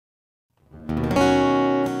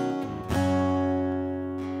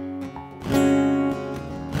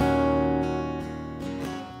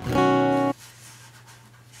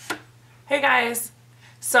guys.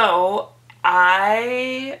 So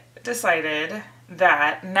I decided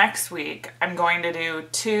that next week I'm going to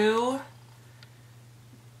do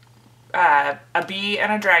a bee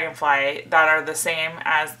and a dragonfly that are the same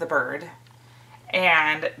as the bird.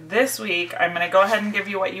 And this week I'm going to go ahead and give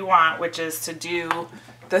you what you want, which is to do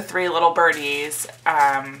the three little birdies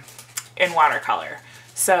in watercolor.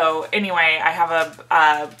 So anyway, I have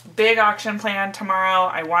a big auction planned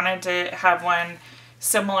tomorrow. I wanted to have one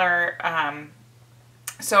similar,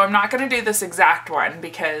 so I'm not going to do this exact one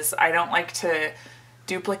because I don't like to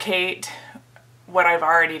duplicate what I've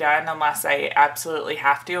already done unless I absolutely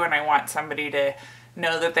have to and I want somebody to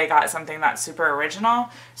know that they got something that's super original.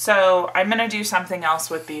 So I'm going to do something else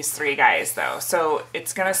with these three guys though. So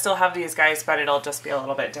it's going to still have these guys, but it'll just be a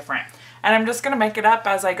little bit different. And I'm just going to make it up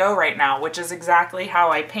as I go right now, which is exactly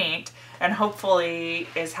how I paint, and hopefully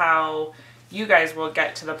is how you guys will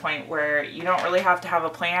get to the point where you don't really have to have a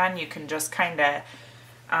plan. You can just kind of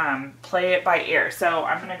play it by ear. So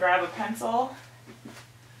I'm going to grab a pencil.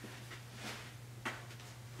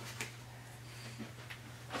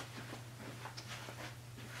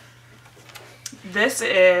 This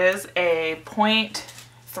is a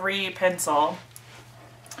 0.3 pencil.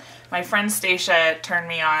 My friend Stacia turned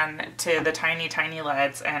me on to the tiny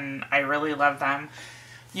leads and I really love them.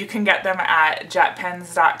 You can get them at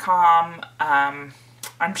jetpens.com.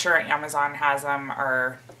 I'm sure Amazon has them,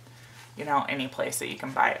 or you know, any place that you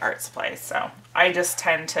can buy art supplies. So I just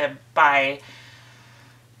tend to buy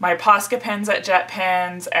my Posca pens at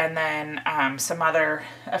JetPens, and then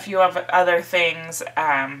a few other things.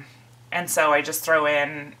 And so I just throw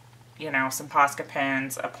in, you know, some Posca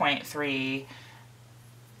pens, a 0.3,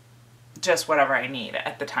 just whatever I need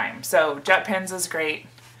at the time. So JetPens is great.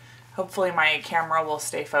 Hopefully my camera will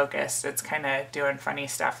stay focused. It's kind of doing funny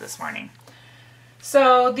stuff this morning.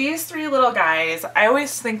 So these three little guys, I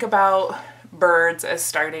always think about birds as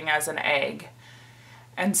starting as an egg.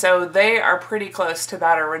 And so they are pretty close to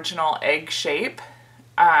that original egg shape.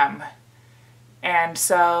 And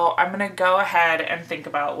so I'm going to go ahead and think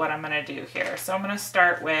about what I'm going to do here. So I'm going to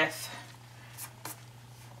start with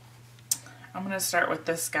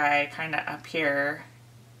this guy kind of up here.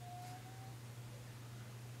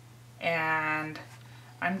 And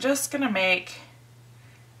I'm just going to make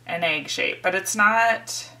an egg shape, but it's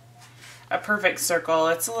not a perfect circle.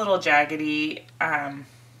 It's a little jaggedy. And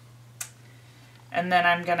then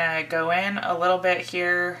I'm going to go in a little bit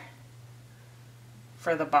here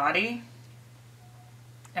for the body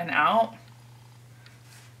and out.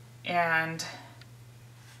 And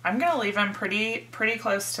I'm going to leave him pretty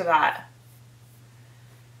close to that.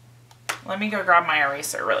 Let me go grab my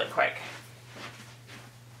eraser really quick.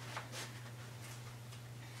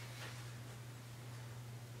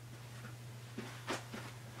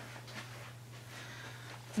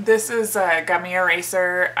 This is a gummy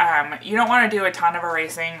eraser. You don't want to do a ton of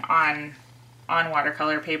erasing on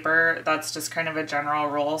watercolor paper. That's just kind of a general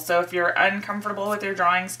rule. So if you're uncomfortable with your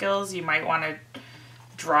drawing skills, you might want to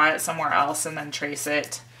draw it somewhere else and then trace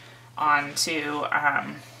it onto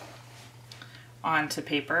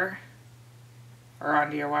paper, or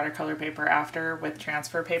onto your watercolor paper after with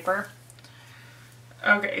transfer paper.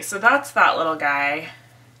 Okay, so that's that little guy.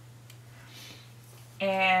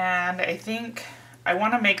 And I think I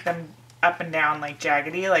want to make them up and down, like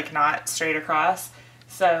jaggedy, like not straight across.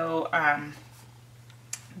 So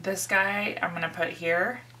this guy I'm going to put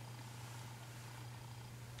here.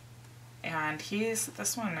 And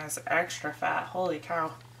this one is extra fat. Holy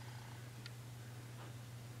cow.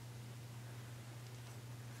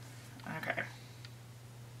 Okay.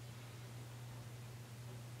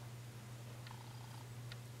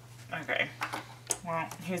 Okay. Well,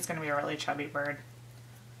 he's going to be a really chubby bird.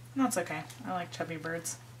 That's okay. I like chubby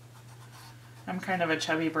birds. I'm kind of a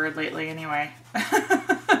chubby bird lately anyway.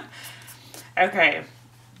 Okay.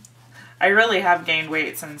 I really have gained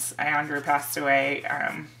weight since Andrew passed away,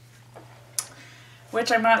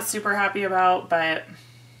 which I'm not super happy about, but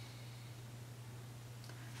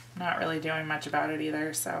I'm not really doing much about it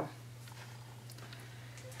either, so.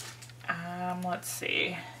 Let's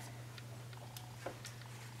see.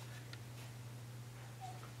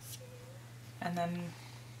 And then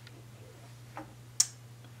I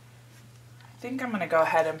think I'm going to go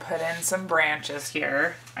ahead and put in some branches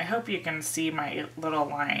here. I hope you can see my little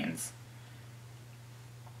lines.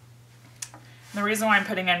 The reason why I'm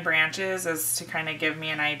putting in branches is to kind of give me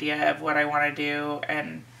an idea of what I want to do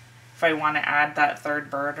and if I want to add that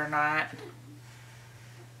third bird or not.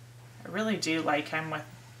 I really do like him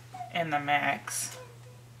in the mix,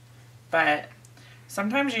 but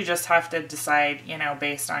sometimes you just have to decide, you know,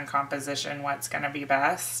 based on composition, what's going to be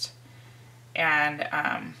best. And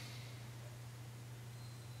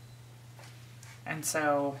And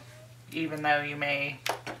so even though you may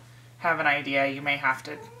have an idea, you may have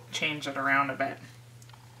to change it around a bit.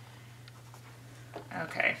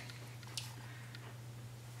 Okay.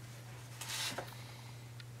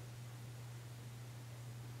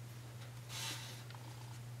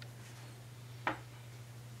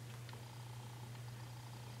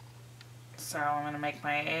 So I'm going to make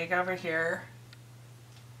my egg over here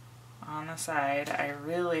on the side. I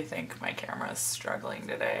really think my camera is struggling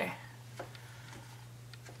today.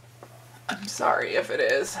 I'm sorry if it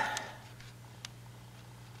is.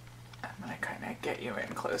 I'm going to kind of get you in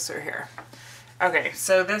closer here. Okay,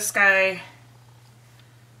 so this guy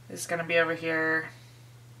is going to be over here,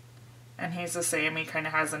 and he's the same. He kind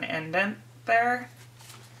of has an indent there.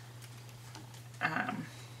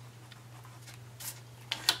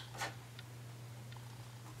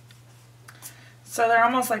 So they're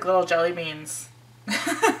almost like little jelly beans.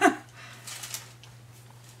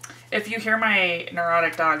 If you hear my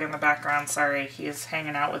neurotic dog in the background, sorry, he's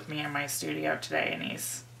hanging out with me in my studio today and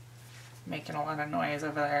he's making a lot of noise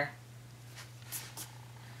over there.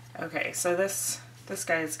 Okay, so this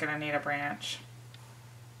guy's gonna need a branch.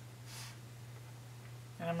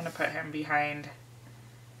 And I'm gonna put him behind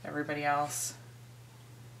everybody else.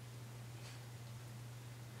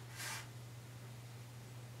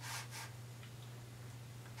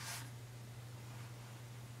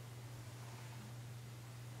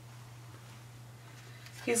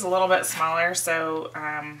 He's a little bit smaller, so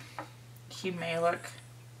he may look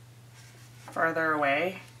farther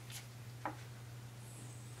away.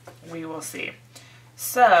 We will see.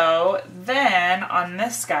 So then on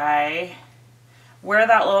this guy, where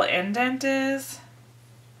that little indent is,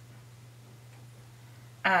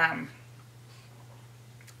 I'm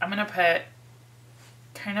going to put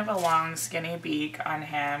kind of a long skinny beak on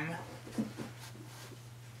him.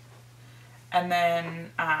 And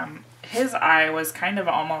then his eye was kind of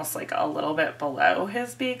almost like a little bit below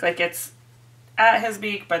his beak. Like it's at his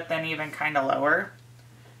beak, but then even kind of lower.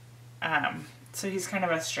 So he's kind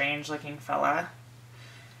of a strange looking fella.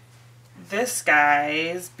 This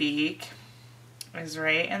guy's beak is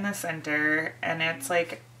right in the center, and it's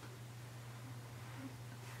like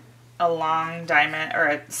a long diamond, or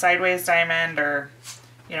a sideways diamond, or,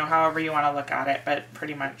 you know, however you want to look at it, but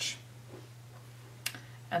pretty much.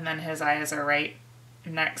 And then his eyes are right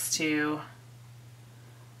next to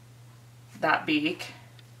that beak.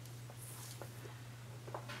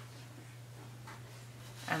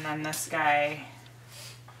 And then this guy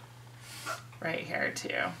right here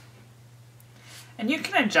too. And you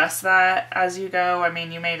can adjust that as you go. I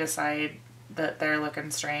mean, you may decide that they're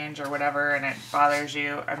looking strange or whatever and it bothers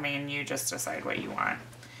you. I mean, you just decide what you want.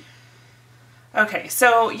 Okay,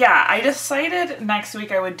 so yeah, I decided next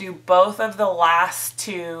week I would do both of the last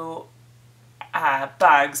two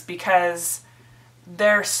bugs because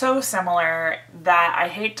they're so similar that I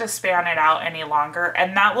hate to span it out any longer,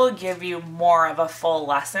 and that will give you more of a full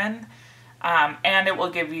lesson, and it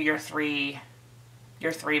will give you your three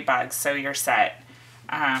bugs, so you're set.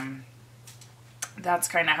 That's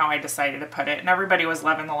kind of how I decided to put it, and everybody was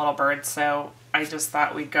loving the little birds, so I just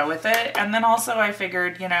thought we'd go with it. And then also I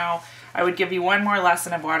figured, you know, I would give you one more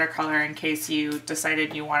lesson of watercolor in case you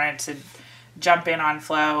decided you wanted to jump in on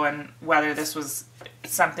flow and whether this was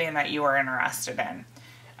something that you were interested in,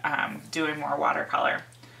 doing more watercolor.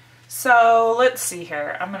 So let's see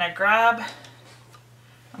here. I'm gonna grab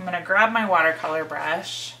my watercolor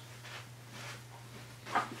brush.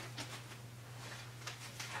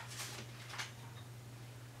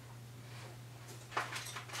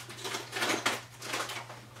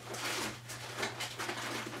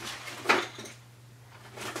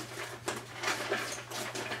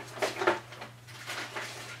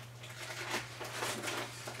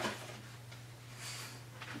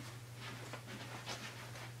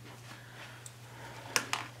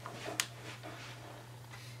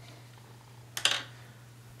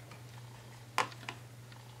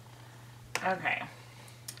 Okay,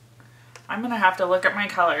 I'm gonna have to look at my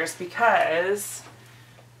colors because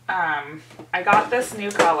I got this new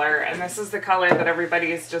color, and this is the color that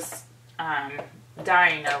everybody is just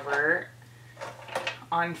dying over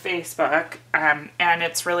on Facebook, and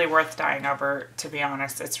it's really worth dying over, to be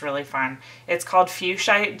honest. It's really fun. It's called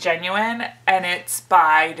Fuchsite Genuine, and it's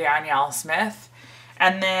by Danielle Smith.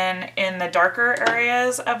 And then in the darker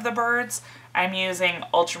areas of the birds, I'm using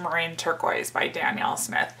Ultramarine Turquoise by Danielle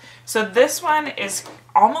Smith. So this one is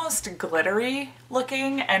almost glittery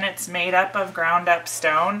looking, and it's made up of ground up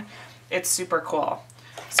stone. It's super cool.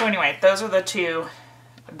 So anyway, those are the two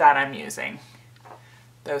that I'm using.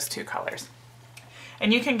 Those two colors.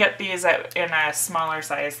 And you can get these in a smaller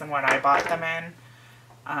size than what I bought them in.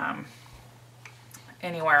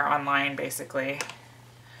 anywhere online, basically.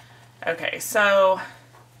 Okay, so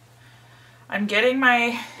I'm getting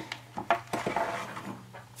my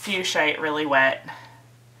fuchsite really wet.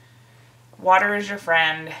 Water is your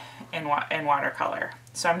friend in watercolor.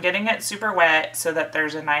 So I'm getting it super wet so that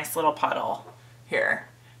there's a nice little puddle here.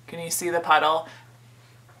 Can you see the puddle?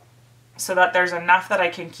 So that there's enough that I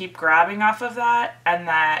can keep grabbing off of that, and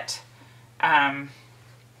that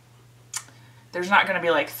there's not going to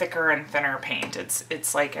be like thicker and thinner paint.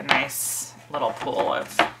 It's like a nice little pool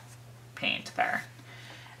of paint there.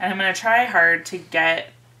 And I'm going to try hard to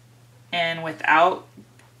get in without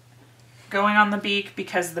going on the beak,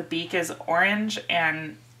 because the beak is orange,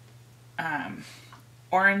 and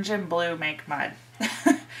orange and blue make mud.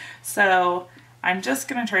 So I'm just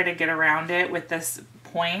going to try to get around it with this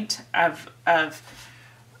point of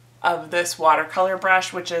this watercolor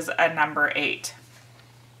brush, which is a number 8.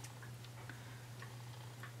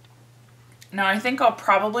 Now I think I'll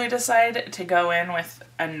probably decide to go in with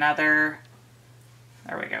another,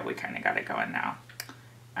 there we go, we kind of got it going now.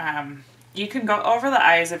 You can go over the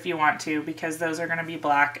eyes if you want to, because those are going to be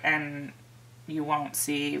black and you won't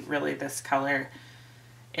see really this color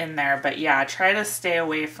in there. But yeah, try to stay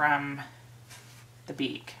away from the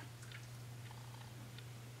beak.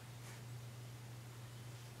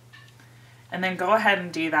 And then go ahead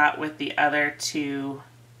and do that with the other 2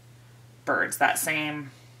 birds, that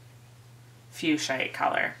same fuchsite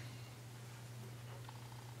color.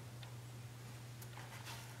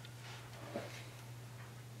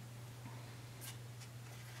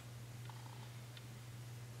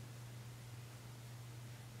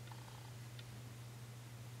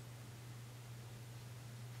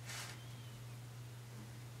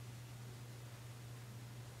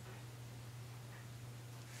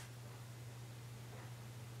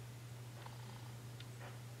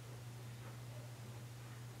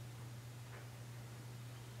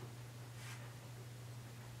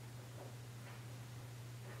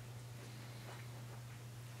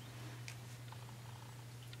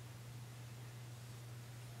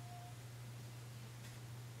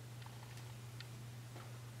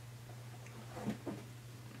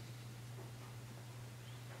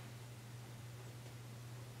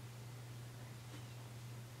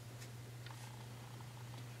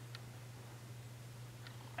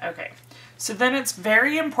 Okay, so then it's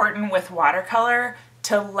very important with watercolor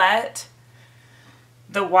to let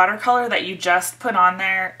the watercolor that you just put on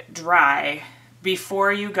there dry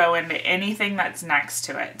before you go into anything that's next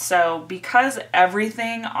to it. So because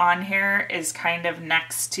everything on here is kind of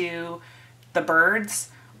next to the birds,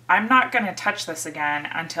 I'm not going to touch this again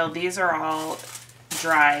until these are all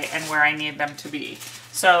dry and where I need them to be.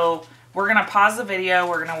 So we're going to pause the video,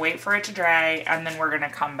 we're going to wait for it to dry, and then we're going to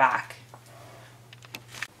come back.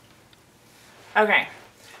 Okay,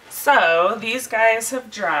 so these guys have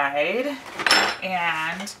dried,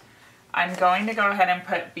 and I'm going to go ahead and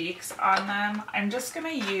put beaks on them. I'm just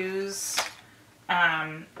going to use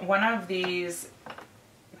one of these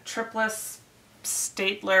Triplus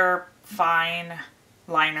Staedtler Fine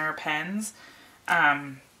Liner pens,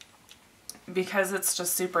 because it's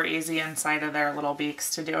just super easy inside of their little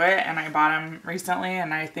beaks to do it, and I bought them recently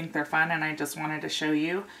and I think they're fun, and I just wanted to show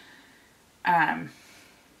you.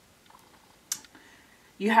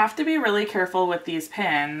 You have to be really careful with these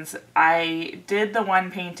pens. I did the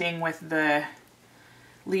one painting with the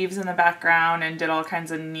leaves in the background and did all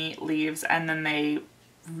kinds of neat leaves, and then they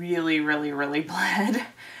really bled.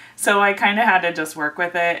 So I kind of had to just work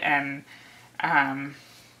with it and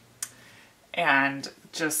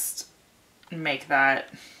just make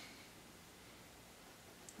that,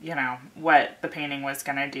 you know, what the painting was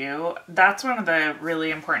gonna do. That's one of the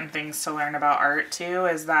really important things to learn about art too,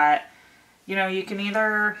 is that, you know, you can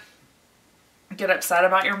either get upset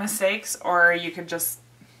about your mistakes, or you could just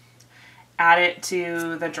add it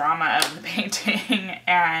to the drama of the painting.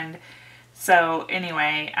 And so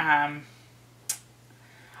anyway, I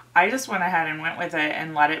just went ahead and went with it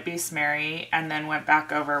and let it be smeary, and then went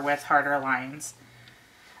back over with harder lines.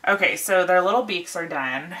 Okay, so their little beaks are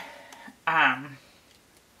done.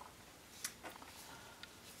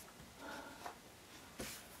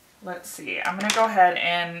 Let's see, I'm gonna go ahead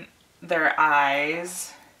and their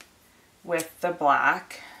eyes with the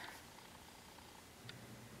black.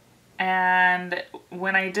 And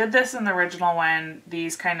when I did this in the original one,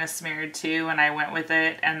 these kind of smeared too, and I went with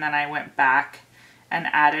it, and then I went back and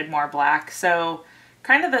added more black. So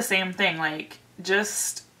kind of the same thing, like,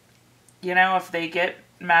 just, you know, if they get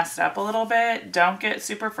messed up a little bit, don't get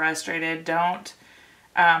super frustrated, don't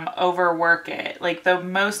overwork it. Like, the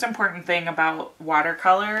most important thing about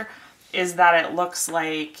watercolor is that it looks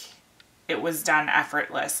like it was done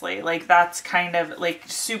effortlessly. Like that's kind of like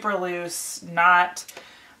super loose, not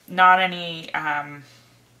any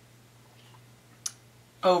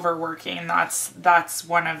overworking. That's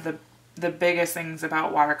one of the biggest things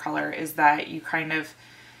about watercolor, is that you kind of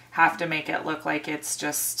have to make it look like it's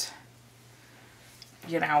just,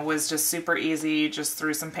 you know, was just super easy, just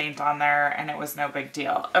threw some paint on there and it was no big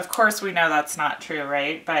deal. Of course we know that's not true,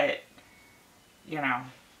 right? But, you know,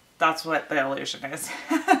 that's what the illusion is.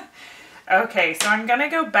 Okay, so I'm gonna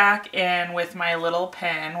go back in with my little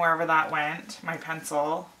pen, wherever that went, my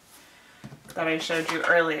pencil that I showed you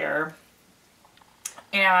earlier.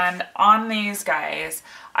 And on these guys,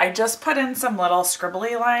 I just put in some little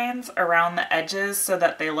scribbly lines around the edges so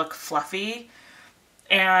that they look fluffy.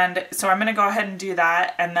 And so I'm going to go ahead and do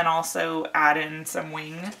that, and then also add in some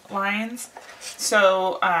wing lines.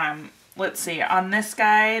 So let's see, on this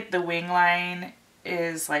guy, the wing line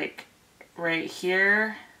is like right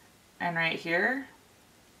here and right here.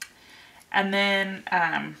 And then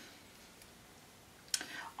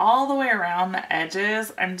all the way around the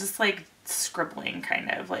edges, I'm just like scribbling,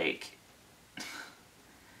 kind of like,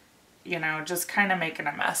 you know, just kind of making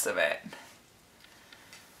a mess of it.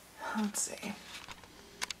 Let's see.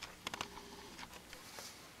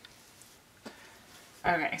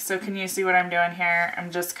 Okay, so can you see what I'm doing here? I'm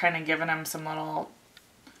just kind of giving them some little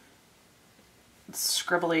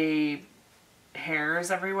scribbly hairs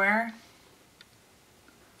everywhere.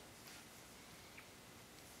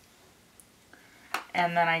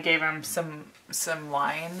 And then I gave him some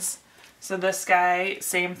lines. So this guy,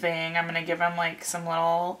 same thing. I'm gonna give him like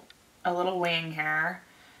a little wing here,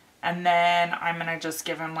 and then I'm gonna just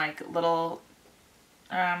give him like little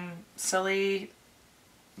silly,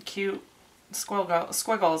 cute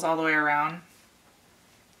squiggles all the way around.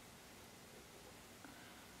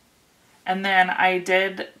 And then I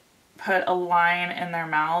did put a line in their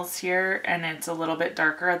mouths here, and it's a little bit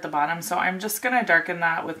darker at the bottom, so I'm just gonna darken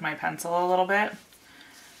that with my pencil a little bit.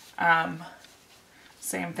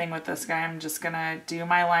 Same thing with this guy. I'm just gonna do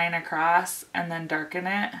my line across and then darken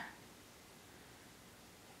it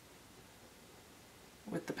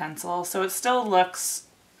with the pencil. So it still looks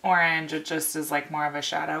orange, it just is like more of a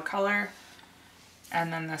shadow color.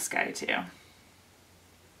 And then this guy too.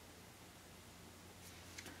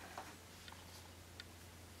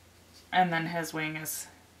 And then his wing is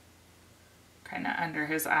kind of under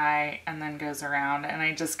his eye and then goes around, and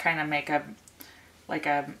I just kind of make a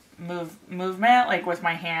movement like with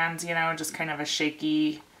my hands, you know, just kind of a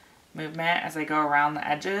shaky movement as I go around the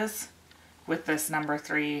edges with this number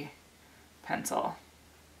 3 pencil.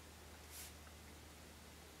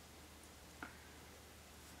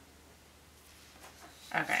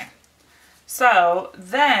 Okay, so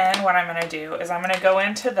then what I'm going to do is I'm going to go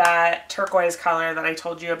into that turquoise color that I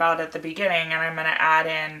told you about at the beginning, and I'm going to add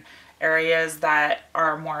in areas that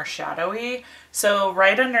are more shadowy. So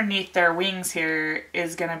right underneath their wings here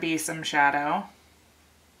is going to be some shadow.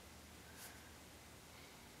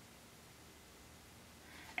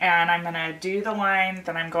 And I'm going to do the line,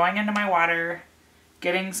 then I'm going into my water,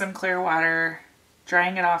 getting some clear water,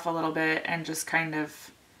 drying it off a little bit, and just kind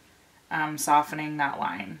of softening that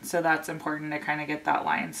line. So that's important to kind of get that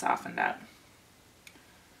line softened up.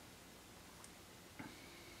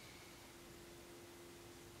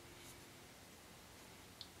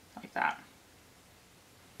 Like that.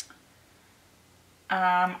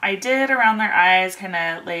 I did around their eyes kind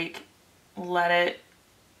of like let it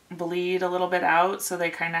bleed a little bit out, so they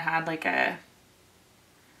kind of had like a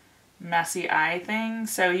messy eye thing.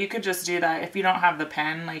 So you could just do that if you don't have the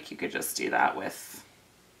pen, like you could just do that with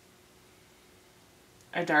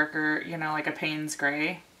a darker, you know, like a Payne's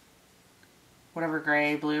gray, whatever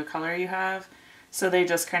gray blue color you have. So they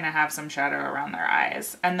just kind of have some shadow around their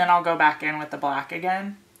eyes. And then I'll go back in with the black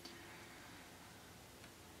again.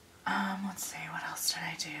 Let's see, what else did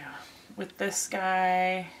I do with this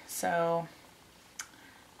guy? So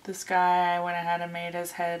this guy, I went ahead and made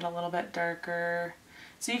his head a little bit darker.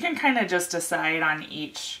 So you can kind of just decide on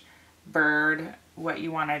each bird what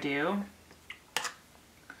you want to do.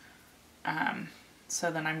 So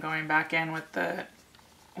then I'm going back in with the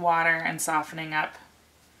water and softening up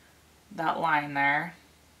that line there.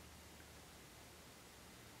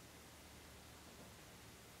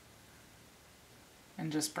 And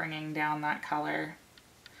just bringing down that color.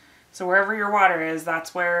 So wherever your water is,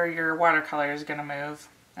 that's where your watercolor is going to move.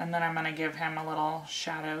 And then I'm going to give him a little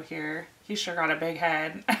shadow here. He sure got a big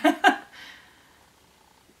head.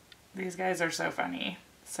 These guys are so funny.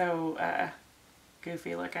 So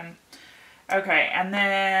goofy looking. Okay, and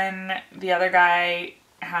then the other guy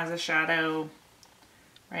has a shadow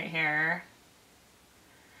right here.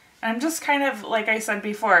 I'm just kind of, like I said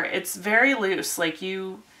before, it's very loose. Like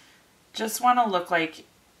you just want to look like,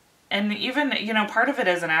 and even, you know, part of it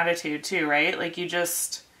is an attitude too, right? Like you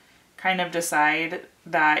just kind of decide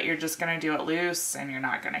that you're just going to do it loose and you're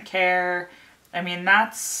not going to care. I mean,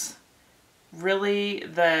 that's really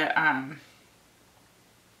the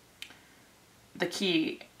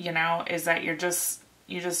key, you know, is that you just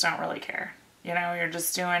don't really care. You know, you're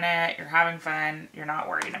just doing it, you're having fun, you're not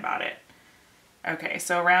worrying about it. Okay,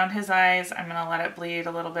 so around his eyes, I'm going to let it bleed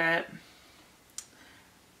a little bit.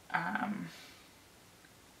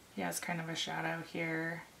 He has kind of a shadow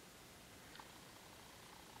here.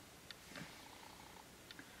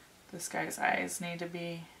 This guy's eyes need to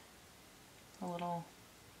be a little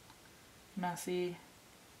messy.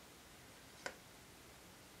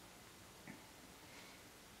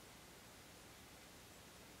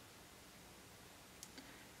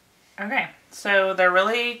 Okay, so they're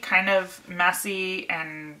really kind of messy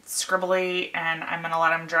and scribbly, and I'm going to let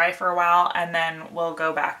them dry for a while, and then we'll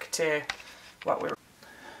go back to what we were.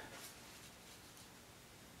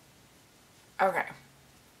 Okay,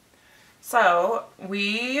 so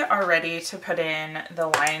we are ready to put in the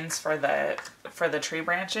lines for the tree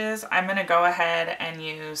branches. I'm going to go ahead and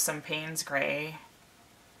use some Payne's Gray.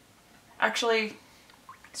 Actually,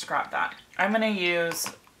 scrap that. I'm going to use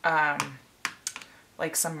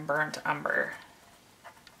like some burnt umber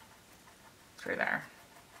through there.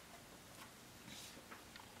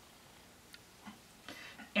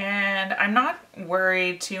 And I'm not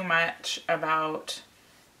worried too much about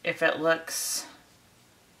if it looks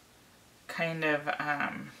kind of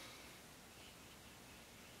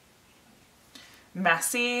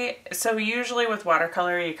messy. So usually with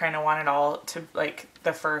watercolor, you kind of want it all to, like,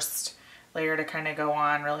 the first layer to kind of go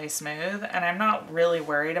on really smooth, and I'm not really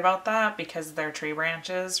worried about that because they're tree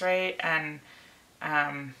branches, right? And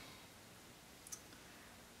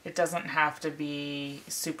it doesn't have to be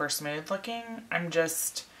super smooth looking. I'm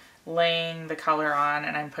just laying the color on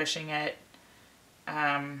and I'm pushing it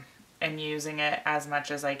and using it as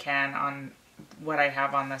much as I can on what I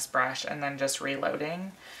have on this brush, and then just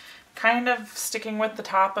reloading, kind of sticking with the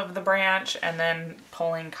top of the branch and then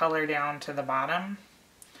pulling color down to the bottom.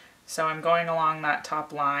 So I'm going along that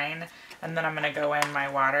top line, and then I'm going to go in my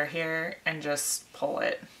water here and just pull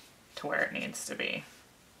it to where it needs to be,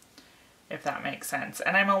 if that makes sense.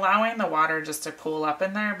 And I'm allowing the water just to pool up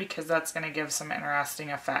in there because that's going to give some interesting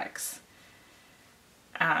effects.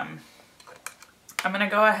 I'm going to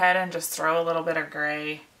go ahead and just throw a little bit of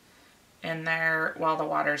gray in there while the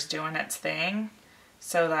water's doing its thing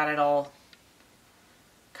so that it'll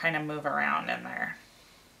kind of move around in there,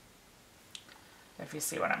 if you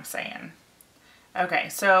see what I'm saying. Okay,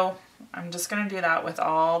 so I'm just going to do that with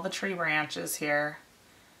all the tree branches here.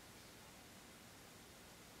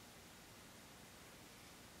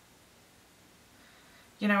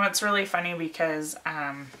 You know, it's really funny because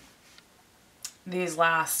these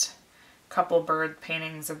last couple bird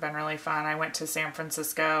paintings have been really fun. I went to San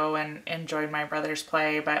Francisco and enjoyed my brother's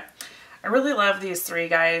play, but I really love these three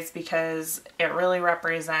guys because it really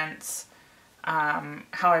represents how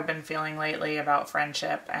I've been feeling lately about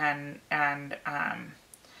friendship, and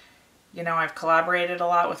you know, I've collaborated a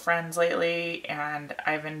lot with friends lately and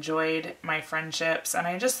I've enjoyed my friendships, and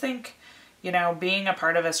I just think, you know, being a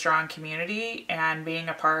part of a strong community and being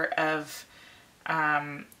a part of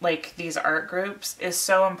like these art groups is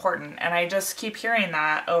so important. And I just keep hearing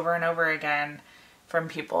that over and over again from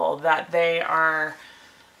people, that they are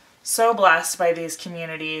so blessed by these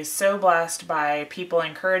communities, so blessed by people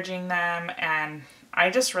encouraging them, and I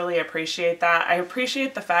just really appreciate that. I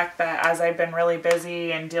appreciate the fact that as I've been really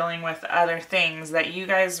busy and dealing with other things, that you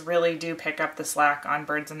guys really do pick up the slack on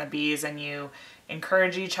Birds and the Bees, and you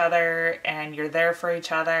encourage each other and you're there for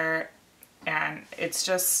each other, and it's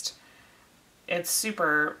just, it's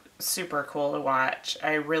super, super cool to watch.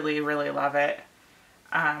 I really, really love it.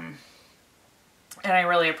 And I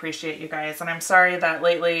really appreciate you guys. And I'm sorry that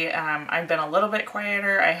lately I've been a little bit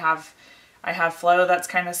quieter. I have Flow that's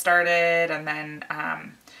kind of started, and then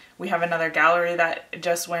we have another gallery that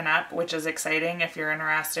just went up, which is exciting. If you're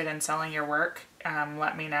interested in selling your work,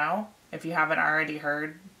 let me know. If you haven't already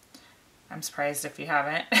heard, I'm surprised if you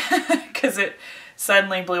haven't, because it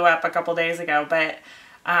suddenly blew up a couple days ago. But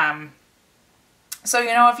so,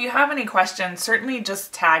 you know, if you have any questions, certainly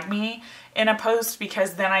just tag me in a post,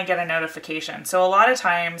 because then I get a notification. So a lot of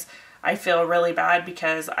times I feel really bad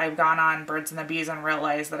because I've gone on Birds and the Bees and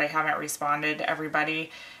realized that I haven't responded to everybody.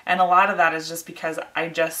 And a lot of that is just because I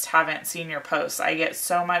just haven't seen your posts. I get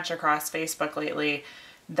so much across Facebook lately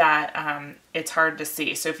that it's hard to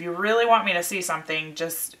see. So if you really want me to see something,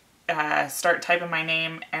 just start typing my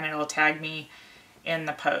name and it'll tag me in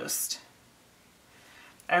the post.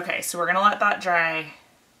 Okay, so we're gonna let that dry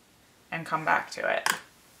and come back to it.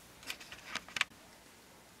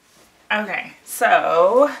 Okay,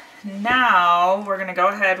 so now we're gonna go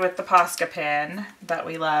ahead with the Posca pen that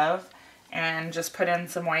we love and just put in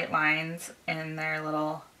some white lines in their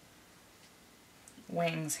little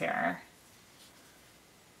wings here.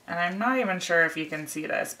 And I'm not even sure if you can see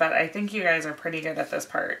this, but I think you guys are pretty good at this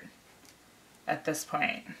part at this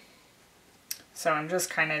point. So I'm just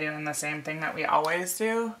kind of doing the same thing that we always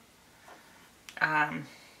do.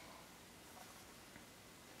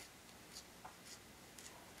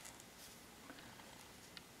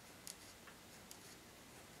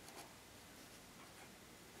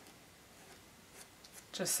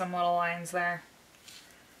 Just some little lines there.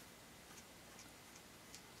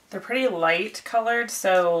 They're pretty light colored,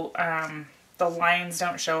 so the lines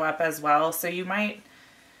don't show up as well. So you might,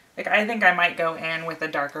 like, I think I might go in with a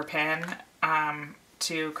darker pen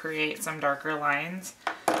to create some darker lines.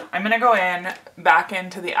 I'm gonna go in back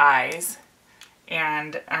into the eyes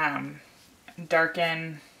and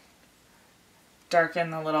darken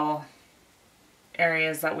the little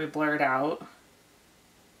areas that we blurred out.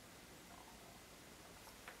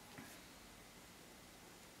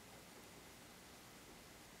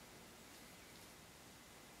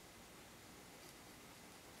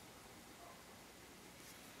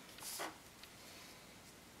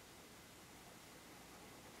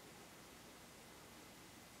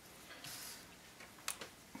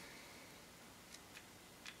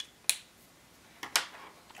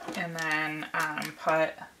 And then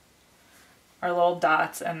put our little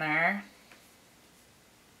dots in there.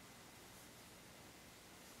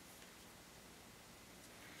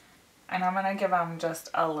 And I'm going to give them just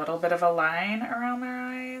a little bit of a line around their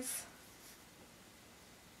eyes.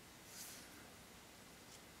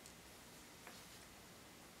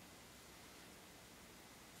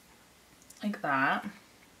 Like that.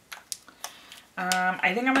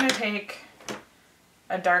 I think I'm going to take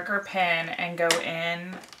a darker pen and go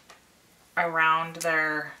in around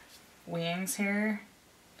their wings here.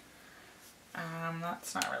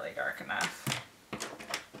 That's not really dark enough.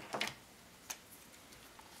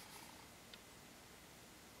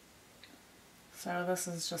 So this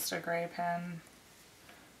is just a gray pen,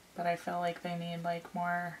 but I feel like they need like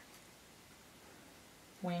more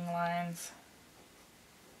wing lines.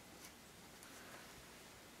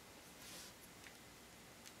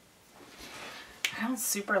 I don't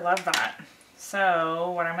super love that. So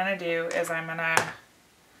what I'm gonna do is I'm gonna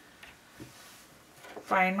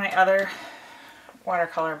find my other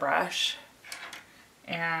watercolor brush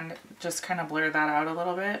and just kind of blur that out a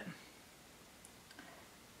little bit.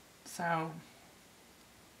 So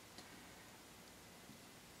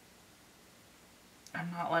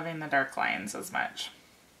I'm not loving the dark lines as much,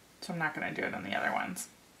 so I'm not going to do it on the other ones.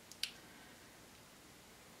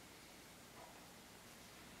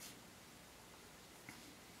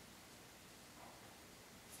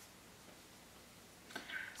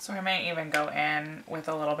 So I might even go in with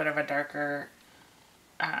a little bit of a darker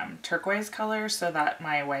turquoise color so that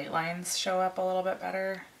my white lines show up a little bit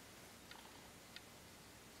better.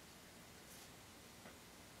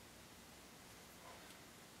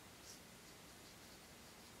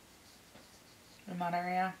 In that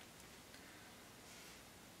area.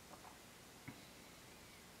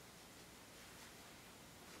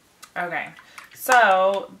 Okay,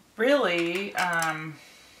 so really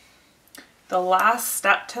the last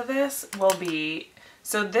step to this will be,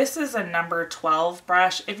 so this is a number 12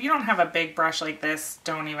 brush. If you don't have a big brush like this,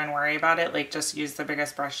 don't even worry about it. Like, just use the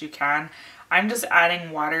biggest brush you can. I'm just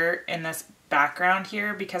adding water in this background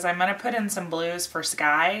here because I'm going to put in some blues for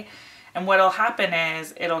sky. And what'll happen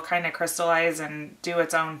is it'll kind of crystallize and do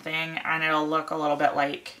its own thing, and it'll look a little bit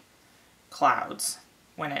like clouds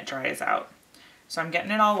when it dries out. So I'm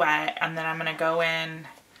getting it all wet, and then I'm going to go in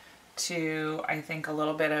to, I think, a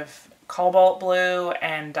little bit of cobalt blue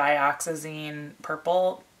and dioxazine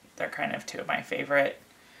purple. They're kind of two of my favorite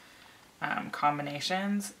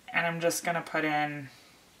combinations. And I'm just going to put in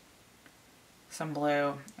some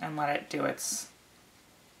blue and let it do its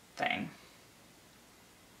thing.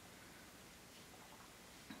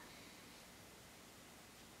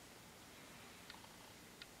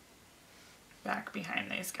 Back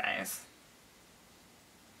behind these guys.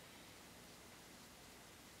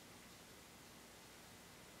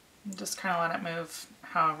 Just kind of let it move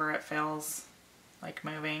however it feels like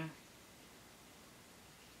moving.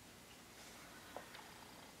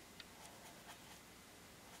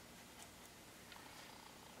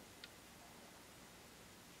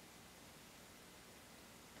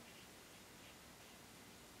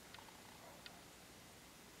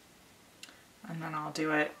 And And then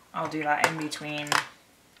I'll do that in between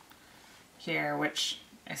here, which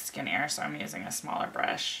is skinnier, so I'm using a smaller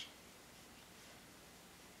brush.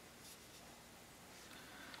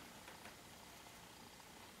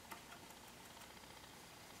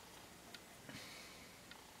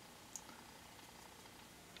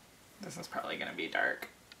 This is probably going to be dark.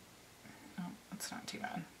 Oh, it's not too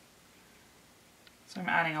bad. So I'm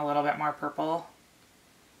adding a little bit more purple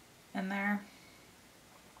in there.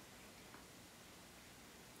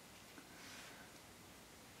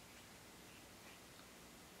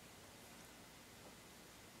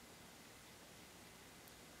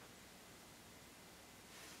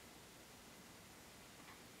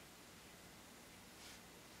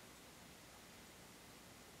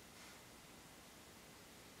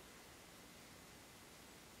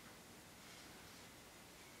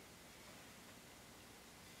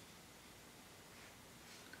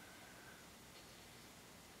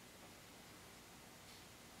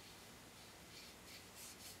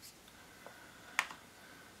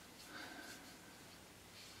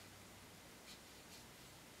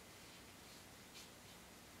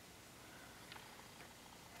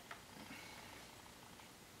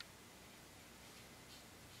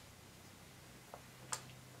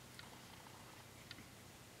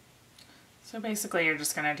 So basically you're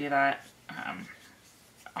just going to do that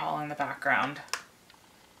all in the background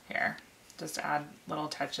here. Just add little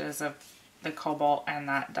touches of the cobalt and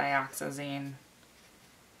that dioxazine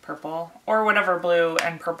purple, or whatever blue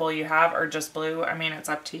and purple you have, or just blue. I mean, it's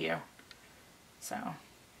up to you. So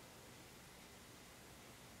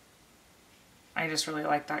I just really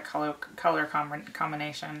like that color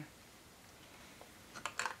combination.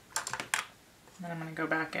 And then I'm going to go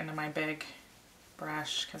back into my big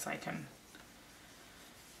brush because I can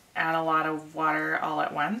add a lot of water all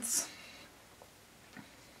at once.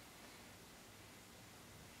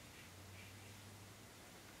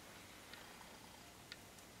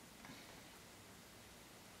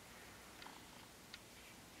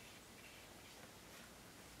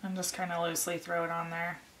 And just kind of loosely throw it on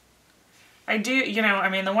there. I do, you know, I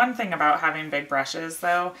mean, the one thing about having big brushes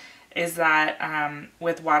though is that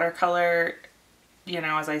with watercolor, you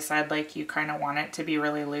know, as I said, like you kind of want it to be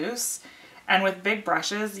really loose. And with big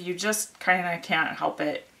brushes, you just kind of can't help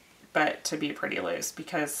it but to be pretty loose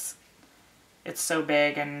because it's so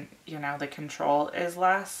big and, you know, the control is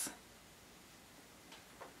less.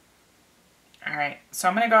 Alright, so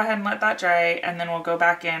I'm going to go ahead and let that dry, and then we'll go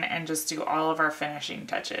back in and just do all of our finishing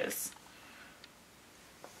touches.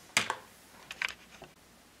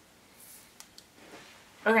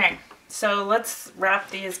 Okay, so let's wrap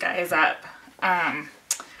these guys up. I'm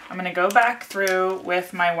going to go back through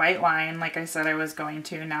with my white line like I said I was going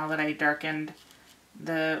to now that I darkened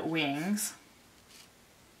the wings.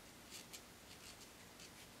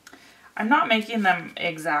 I'm not making them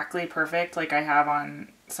exactly perfect like I have on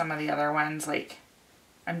some of the other ones. Like,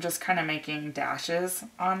 I'm just kind of making dashes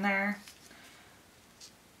on there.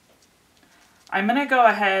 I'm going to go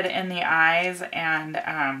ahead in the eyes and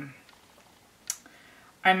I'm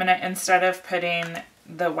going to, instead of putting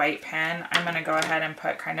the white pen, I'm going to go ahead and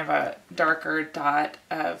put kind of a darker dot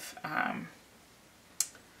of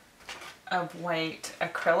white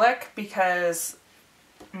acrylic because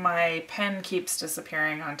my pen keeps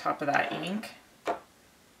disappearing on top of that ink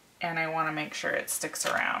and I want to make sure it sticks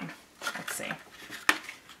around. Let's see.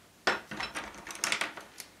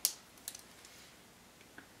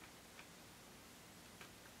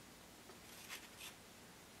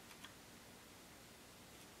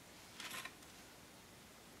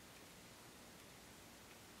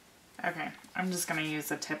 Okay, I'm just going to use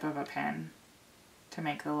the tip of a pen to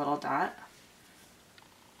make the little dot.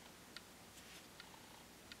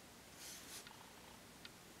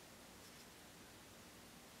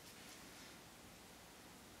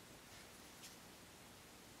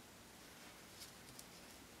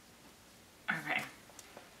 Okay.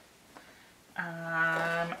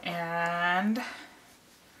 And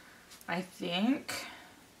I think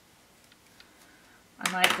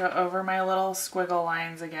I might go over my little squiggle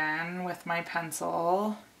lines again with my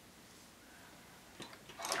pencil.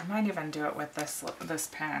 I might even do it with this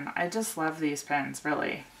pen. I just love these pens,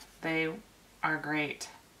 really. They are great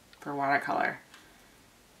for watercolor.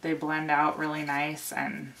 They blend out really nice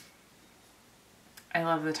and I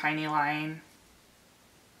love the tiny line.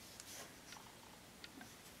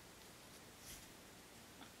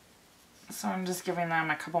 So I'm just giving them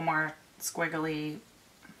a couple more squiggly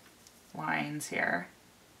lines here.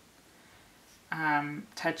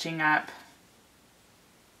 Touching up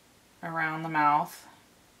around the mouth.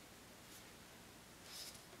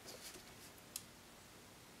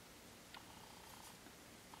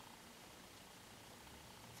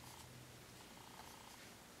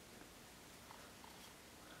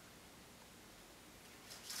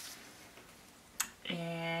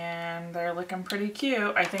 they're looking pretty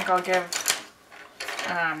cute. I think I'll give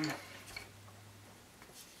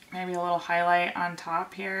maybe a little highlight on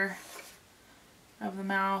top here of the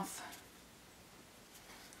mouth.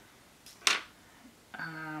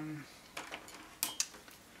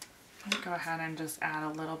 I'll go ahead and just add a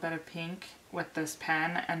little bit of pink with this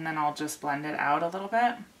pen, and then I'll just blend it out a little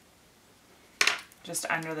bit. Just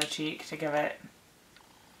under the cheek to give it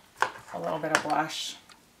a little bit of blush.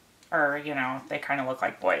 Or, you know, they kind of look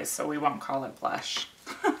like boys, so we won't call it blush.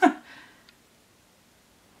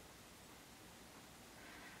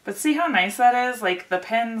 But see how nice that is? Like the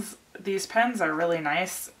pens, these pens are really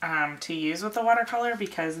nice to use with the watercolor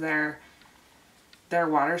because they're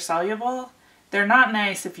water soluble. They're not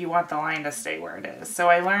nice if you want the line to stay where it is. So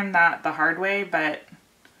I learned that the hard way, but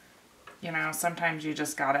you know, sometimes you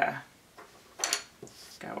just gotta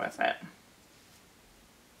go with it.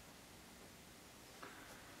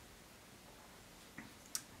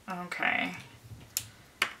 Okay.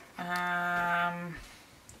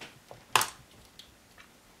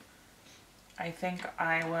 I think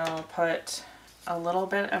I will put a little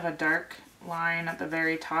bit of a dark line at the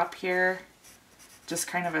very top here, just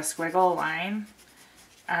kind of a squiggle line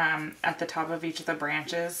at the top of each of the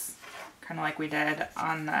branches, kind of like we did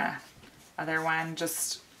on the other one,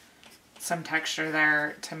 just some texture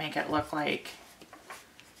there to make it look like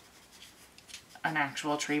an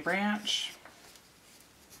actual tree branch.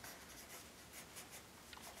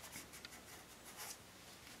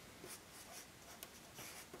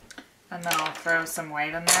 And then I'll throw some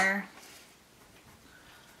white in there.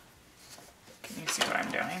 Can you see what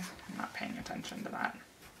I'm doing? I'm not paying attention to that.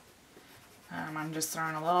 I'm just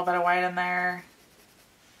throwing a little bit of white in there.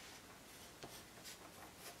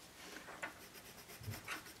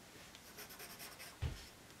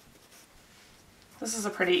 This is a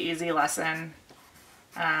pretty easy lesson.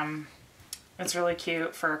 It's really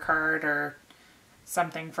cute for a card or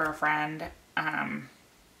something for a friend. I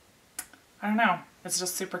don't know. It's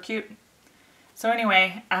just super cute. So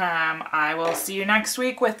anyway, I will see you next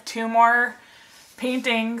week with 2 more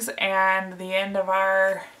paintings and the end of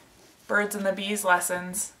our birds and the bees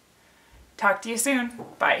lessons. Talk to you soon.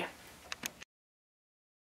 Bye.